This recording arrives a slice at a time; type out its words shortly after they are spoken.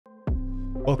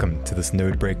Welcome to this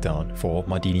node breakdown for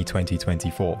MARDINI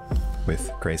 2024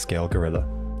 with Grayscale Gorilla.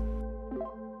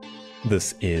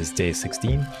 This is day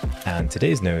 16, and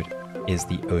today's node is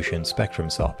the Ocean Spectrum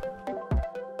SOP.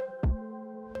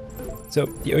 So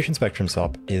the Ocean Spectrum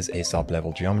SOP is a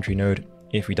SOP-level geometry node.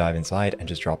 If we dive inside and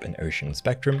just drop an ocean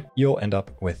spectrum, you'll end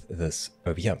up with this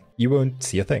over here. You won't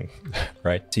see a thing,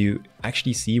 right? To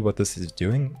actually see what this is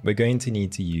doing, we're going to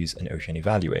need to use an ocean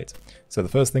evaluate. So the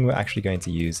first thing we're actually going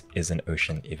to use is an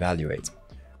ocean evaluate.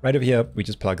 Right over here, we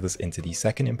just plug this into the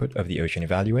second input of the ocean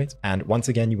evaluate. And once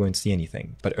again, you won't see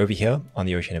anything. But over here on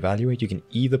the ocean evaluate, you can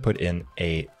either put in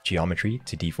a geometry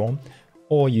to deform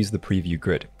or use the preview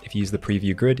grid. If you use the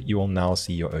preview grid, you will now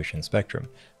see your ocean spectrum.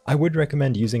 I would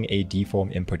recommend using a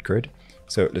deform input grid.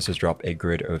 So let's just drop a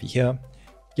grid over here,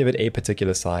 give it a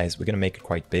particular size. We're going to make it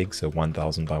quite big, so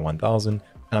 1000 by 1000, and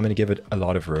I'm going to give it a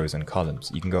lot of rows and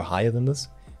columns. You can go higher than this,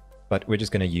 but we're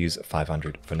just going to use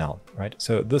 500 for now, right?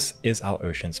 So this is our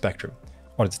ocean spectrum.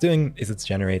 What it's doing is it's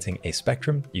generating a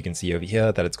spectrum. You can see over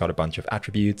here that it's got a bunch of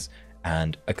attributes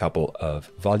and a couple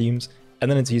of volumes. And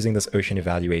then it's using this ocean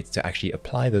evaluate to actually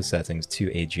apply those settings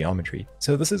to a geometry.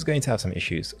 So this is going to have some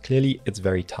issues. Clearly, it's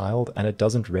very tiled and it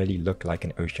doesn't really look like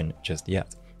an ocean just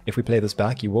yet. If we play this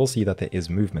back, you will see that there is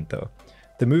movement though.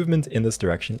 The movement in this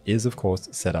direction is of course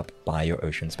set up by your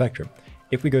ocean spectrum.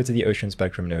 If we go to the ocean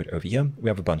spectrum node over here, we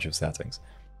have a bunch of settings.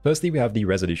 Firstly, we have the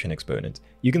resolution exponent.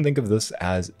 You can think of this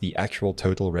as the actual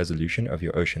total resolution of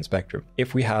your ocean spectrum.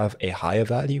 If we have a higher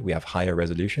value, we have higher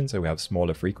resolution, so we have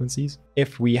smaller frequencies.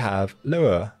 If we have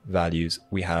lower values,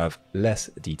 we have less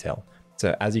detail.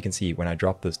 So as you can see, when I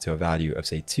drop this to a value of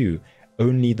say 2,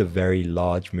 only the very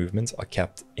large movements are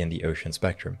kept in the ocean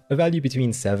spectrum. A value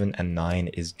between 7 and 9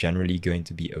 is generally going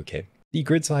to be okay. The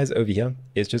grid size over here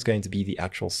is just going to be the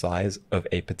actual size of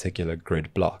a particular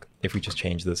grid block. If we just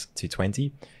change this to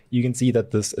 20, you can see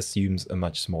that this assumes a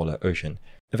much smaller ocean.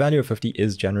 A value of 50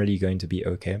 is generally going to be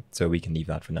okay, so we can leave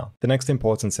that for now. The next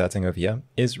important setting over here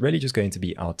is really just going to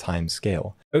be our time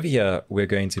scale. Over here, we're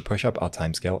going to push up our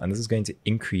time scale, and this is going to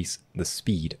increase the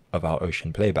speed of our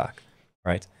ocean playback,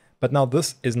 right? But now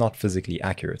this is not physically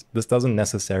accurate. This doesn't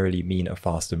necessarily mean a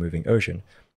faster moving ocean.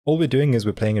 All we're doing is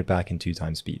we're playing it back in 2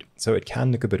 times speed. So it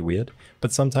can look a bit weird,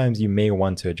 but sometimes you may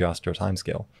want to adjust your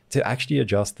timescale. To actually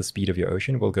adjust the speed of your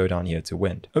ocean, we'll go down here to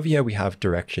wind. Over here, we have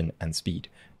direction and speed.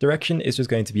 Direction is just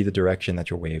going to be the direction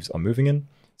that your waves are moving in.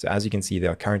 So as you can see, they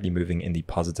are currently moving in the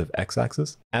positive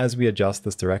x-axis. As we adjust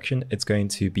this direction, it's going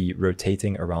to be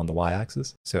rotating around the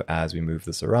y-axis. So as we move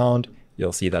this around,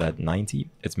 you'll see that at 90,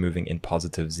 it's moving in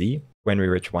positive z. When we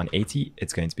reach 180,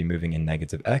 it's going to be moving in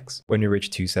negative x. When we reach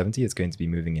 270, it's going to be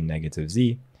moving in negative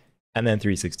z. And then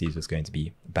 360 is just going to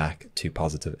be back to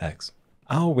positive x.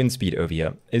 Our wind speed over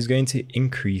here is going to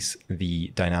increase the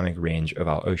dynamic range of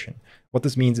our ocean. What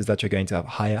this means is that you're going to have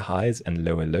higher highs and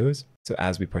lower lows. So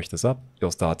as we push this up,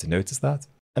 you'll start to notice that.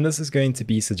 And this is going to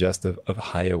be suggestive of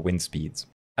higher wind speeds.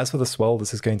 As for the swell,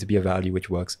 this is going to be a value which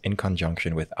works in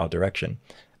conjunction with our direction.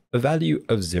 A value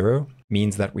of 0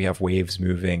 means that we have waves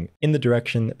moving in the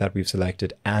direction that we've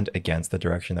selected and against the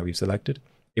direction that we've selected.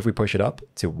 If we push it up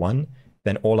to 1,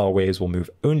 then all our waves will move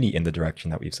only in the direction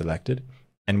that we've selected.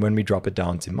 And when we drop it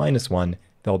down to -1,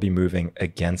 they'll be moving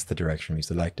against the direction we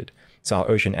selected. So our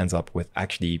ocean ends up with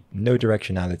actually no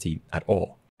directionality at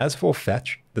all. As for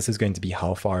fetch, this is going to be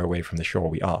how far away from the shore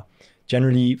we are.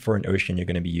 Generally, for an ocean, you're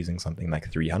going to be using something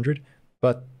like 300,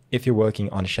 but if you're working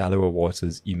on shallower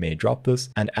waters, you may drop this,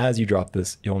 and as you drop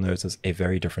this, you'll notice a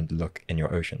very different look in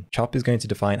your ocean. Chop is going to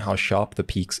define how sharp the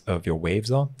peaks of your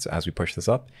waves are, so as we push this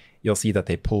up, you'll see that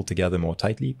they pull together more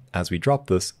tightly. As we drop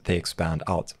this, they expand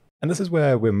out. And this is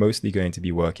where we're mostly going to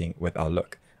be working with our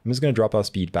look. I'm just going to drop our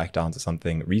speed back down to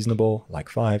something reasonable, like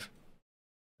 5,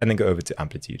 and then go over to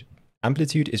amplitude.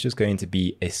 Amplitude is just going to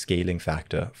be a scaling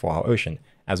factor for our ocean.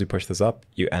 As we push this up,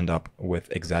 you end up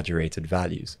with exaggerated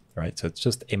values, right? So it's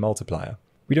just a multiplier.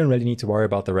 We don't really need to worry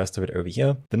about the rest of it over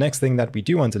here. The next thing that we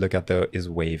do want to look at though is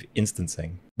wave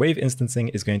instancing. Wave instancing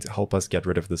is going to help us get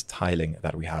rid of this tiling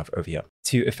that we have over here.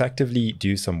 To effectively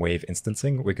do some wave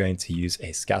instancing, we're going to use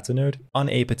a scatter node on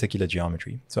a particular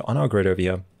geometry. So on our grid over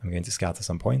here, I'm going to scatter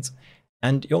some points.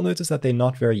 And you'll notice that they're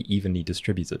not very evenly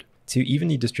distributed. To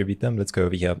evenly distribute them, let's go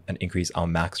over here and increase our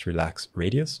max relax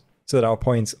radius so that our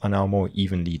points are now more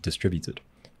evenly distributed.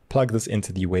 Plug this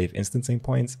into the wave instancing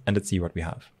points and let's see what we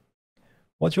have.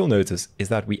 What you'll notice is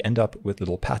that we end up with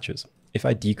little patches. If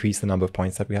I decrease the number of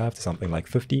points that we have to something like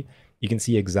 50, you can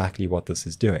see exactly what this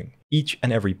is doing. Each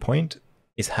and every point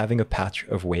is having a patch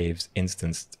of waves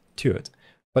instanced to it.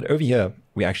 But over here,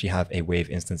 we actually have a wave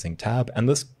instancing tab, and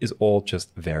this is all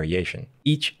just variation.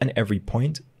 Each and every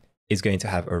point is going to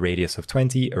have a radius of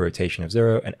 20, a rotation of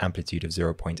 0, an amplitude of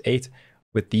 0.8,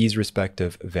 with these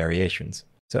respective variations.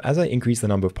 So as I increase the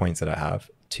number of points that I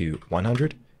have to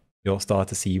 100, you'll start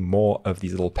to see more of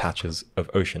these little patches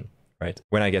of ocean, right?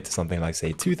 When I get to something like,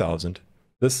 say, 2000,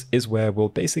 this is where we'll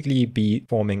basically be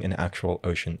forming an actual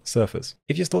ocean surface.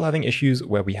 If you're still having issues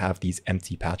where we have these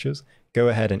empty patches, go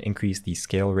ahead and increase the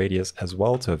scale radius as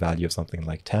well to a value of something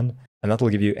like 10, and that will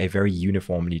give you a very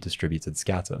uniformly distributed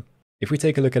scatter. If we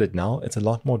take a look at it now, it's a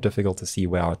lot more difficult to see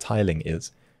where our tiling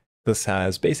is. This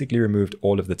has basically removed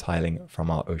all of the tiling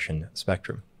from our ocean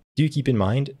spectrum. Do keep in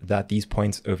mind that these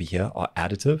points over here are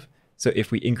additive, so if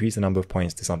we increase the number of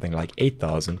points to something like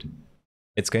 8,000,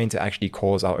 it's going to actually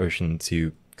cause our ocean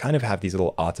to kind of have these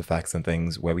little artifacts and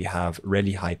things where we have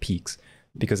really high peaks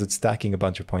because it's stacking a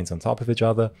bunch of points on top of each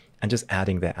other and just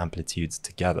adding their amplitudes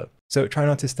together. So try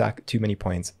not to stack too many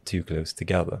points too close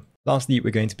together. Lastly,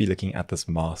 we're going to be looking at this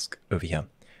mask over here.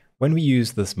 When we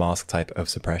use this mask type of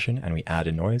suppression and we add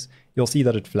in noise, you'll see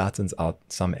that it flattens out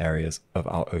some areas of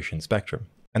our ocean spectrum.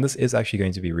 And this is actually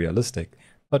going to be realistic,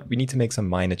 but we need to make some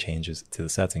minor changes to the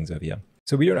settings over here.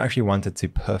 So we don't actually want it to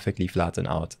perfectly flatten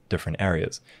out different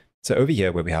areas. So over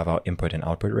here where we have our input and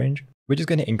output range, we're just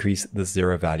going to increase the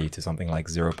 0 value to something like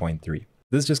 0.3.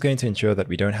 This is just going to ensure that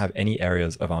we don't have any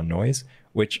areas of our noise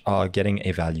which are getting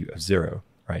a value of 0,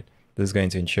 right? This is going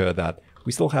to ensure that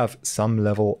we still have some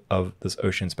level of this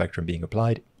ocean spectrum being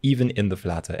applied, even in the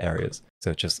flatter areas.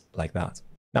 So just like that.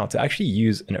 Now, to actually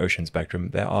use an ocean spectrum,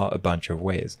 there are a bunch of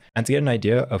ways. And to get an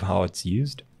idea of how it's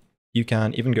used, you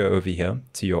can even go over here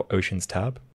to your Oceans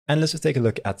tab, and let's just take a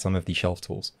look at some of the shelf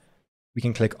tools. We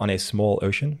can click on a small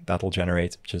ocean. That'll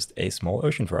generate just a small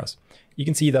ocean for us. You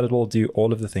can see that it will do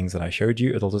all of the things that I showed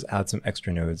you. It'll just add some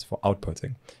extra nodes for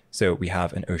outputting. So we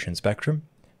have an ocean spectrum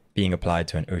being applied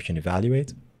to an ocean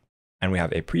evaluate, and we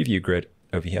have a preview grid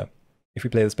over here. If we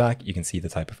play this back, you can see the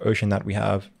type of ocean that we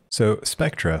have. So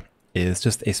Spectra is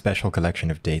just a special collection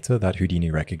of data that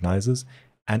Houdini recognizes,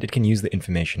 and it can use the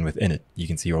information within it. You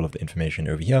can see all of the information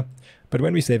over here, but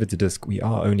when we save it to disk, we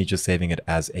are only just saving it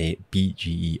as a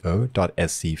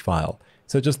bgeo.sc file.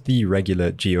 So just the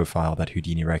regular geo file that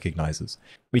Houdini recognizes.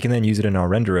 We can then use it in our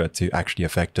renderer to actually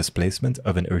affect displacement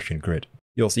of an ocean grid.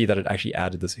 You'll see that it actually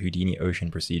added this Houdini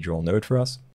ocean procedural node for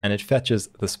us, and it fetches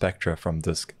the spectra from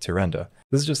disk to render.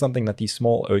 This is just something that the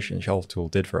small ocean shelf tool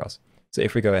did for us. So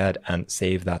if we go ahead and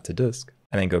save that to disk,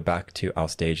 and then go back to our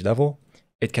stage level,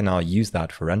 it can now use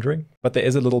that for rendering, but there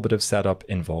is a little bit of setup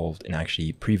involved in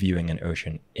actually previewing an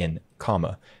ocean in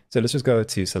Karma. So let's just go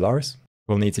to Solaris.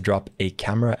 We'll need to drop a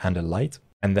camera and a light,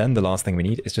 and then the last thing we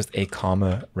need is just a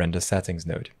Karma render settings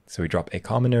node. So we drop a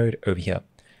Karma node over here.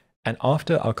 And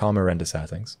after our Karma render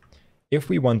settings, if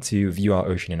we want to view our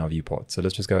ocean in our viewport, so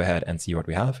let's just go ahead and see what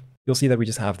we have, you'll see that we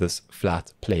just have this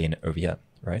flat plane over here,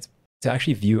 right? To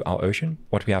actually view our ocean,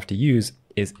 what we have to use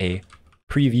is a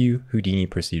preview Houdini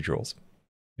procedurals.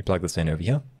 We plug this in over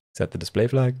here, set the display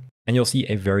flag, and you'll see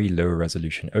a very low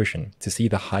resolution ocean. To see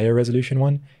the higher resolution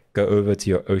one, go over to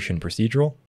your ocean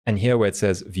procedural, and here where it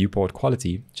says viewport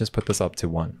quality, just put this up to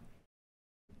 1.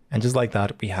 And just like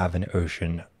that, we have an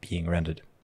ocean being rendered.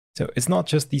 So it's not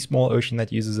just the small ocean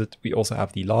that uses it, we also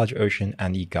have the large ocean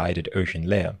and the guided ocean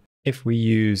layer. If we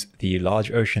use the large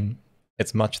ocean,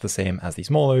 it's much the same as the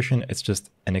small ocean, it's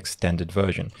just an extended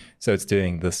version. So it's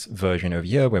doing this version over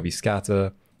here where we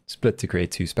scatter, split to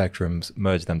create 2 spectrums,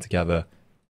 merge them together,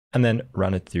 and then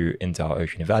run it through into our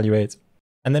ocean evaluate.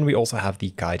 And then we also have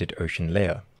the guided ocean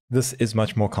layer. This is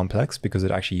much more complex because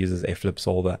it actually uses a flip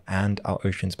solver and our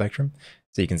ocean spectrum.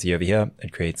 So you can see over here,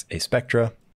 it creates a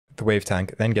spectra. The wave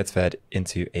tank then gets fed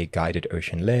into a guided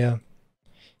ocean layer.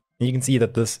 And you can see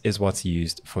that this is what's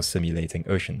used for simulating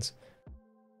oceans.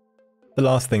 The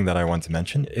last thing that I want to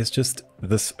mention is just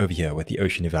this over here with the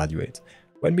ocean evaluate.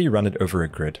 When we run it over a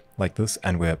grid like this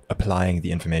and we're applying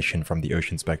the information from the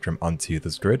ocean spectrum onto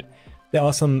this grid, there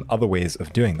are some other ways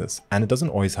of doing this, and it doesn't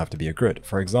always have to be a grid.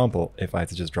 For example, if I had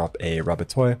to just drop a rubber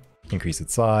toy, increase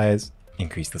its size,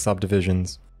 increase the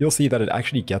subdivisions, you'll see that it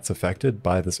actually gets affected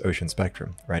by this ocean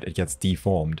spectrum, right? It gets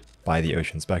deformed by the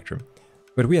ocean spectrum.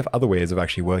 But we have other ways of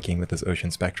actually working with this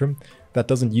ocean spectrum that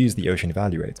doesn't use the ocean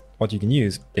evaluate. What you can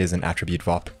use is an attribute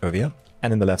VOP over here,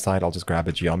 and in the left side, I'll just grab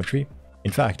a geometry.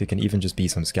 In fact, it can even just be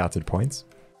some scattered points.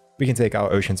 We can take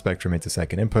our ocean spectrum into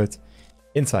second input.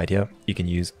 Inside here, you can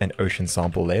use an ocean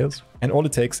sample layers, and all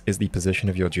it takes is the position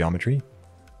of your geometry,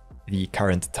 the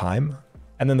current time,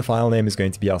 and then the file name is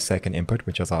going to be our second input,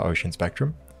 which is our ocean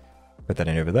spectrum. Put that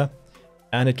in over there,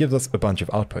 and it gives us a bunch of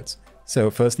outputs.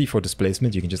 So firstly, for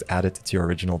displacement, you can just add it to your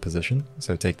original position.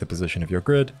 So take the position of your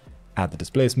grid, add the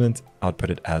displacement,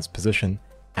 output it as position,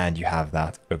 and you have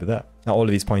that over there. Now all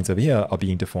of these points over here are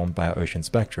being deformed by our ocean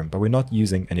spectrum, but we're not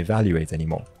using an evaluate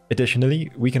anymore.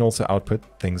 Additionally, we can also output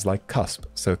things like cusp.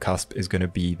 So cusp is going to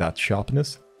be that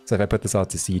sharpness. So if I put this out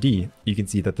to CD, you can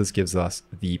see that this gives us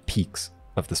the peaks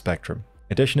of the spectrum.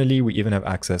 Additionally, we even have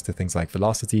access to things like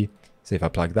velocity. So if I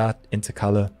plug that into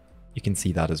color, you can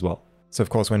see that as well. So of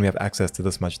course, when we have access to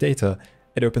this much data,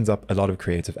 it opens up a lot of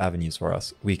creative avenues for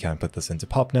us. We can put this into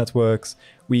pop networks.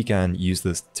 We can use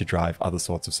this to drive other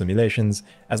sorts of simulations.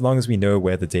 As long as we know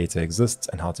where the data exists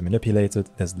and how to manipulate it,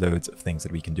 there's loads of things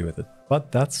that we can do with it.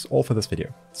 But that's all for this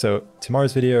video. So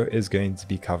tomorrow's video is going to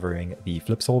be covering the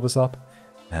flip solver SOP.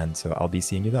 And so I'll be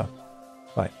seeing you there.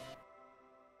 Bye.